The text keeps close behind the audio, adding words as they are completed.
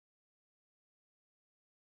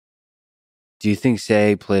Do you think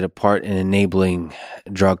CIA played a part in enabling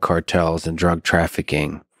drug cartels and drug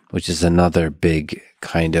trafficking, which is another big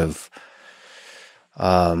kind of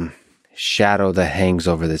shadow that hangs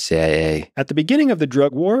over the CIA? At the beginning of the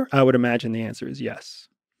drug war, I would imagine the answer is yes.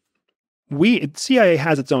 CIA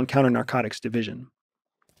has its own counter-narcotics division,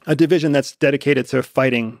 a division that's dedicated to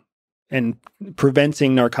fighting and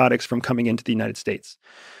preventing narcotics from coming into the United States.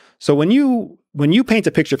 So when you paint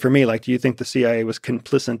a picture for me, like, do you think the CIA was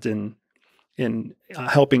complicit in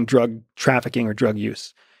helping drug trafficking or drug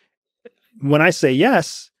use? When I say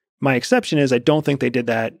yes, my exception is I don't think they did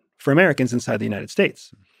that for Americans inside the United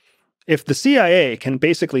States. If the CIA can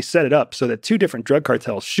basically set it up so that two different drug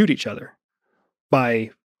cartels shoot each other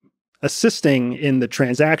by assisting in the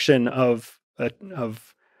transaction of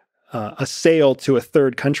a sale to a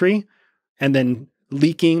third country and then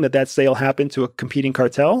leaking that sale happened to a competing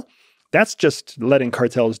cartel, that's just letting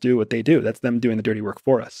cartels do what they do. That's them doing the dirty work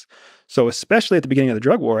for us. So especially at the beginning of the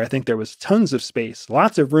drug war, I think there was tons of space,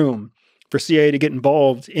 lots of room for CIA to get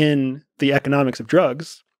involved in the economics of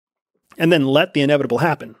drugs and then let the inevitable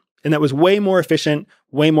happen. And that was way more efficient,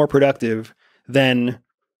 way more productive than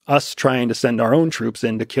us trying to send our own troops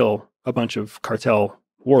in to kill a bunch of cartel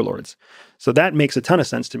warlords. So that makes a ton of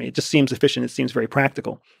sense to me. It just seems efficient. It seems very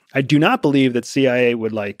practical. I do not believe that CIA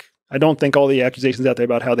would I don't think all the accusations out there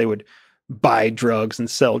about how they would buy drugs and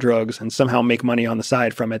sell drugs and somehow make money on the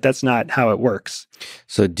side from it. That's not how it works.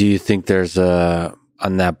 So do you think there's on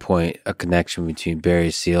that point, a connection between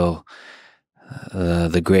Barry Seal,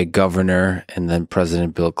 the great governor, and then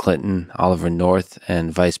President Bill Clinton, Oliver North,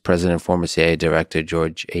 and Vice President, former CIA Director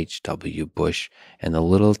George H.W. Bush, and the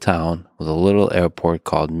little town with a little airport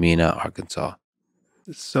called Mena, Arkansas?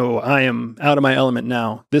 So I am out of my element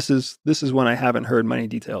now. This is one I haven't heard many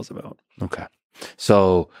details about. Okay.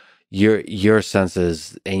 So your sense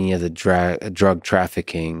is any of the drug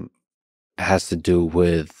trafficking has to do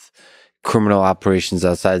with criminal operations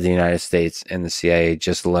outside the United States and the CIA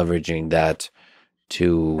just leveraging that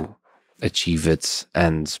to achieve its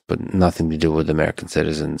ends, but nothing to do with American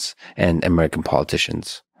citizens and American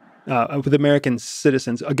politicians. With American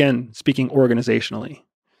citizens, again, speaking organizationally.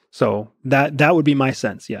 So that would be my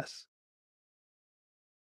sense, yes.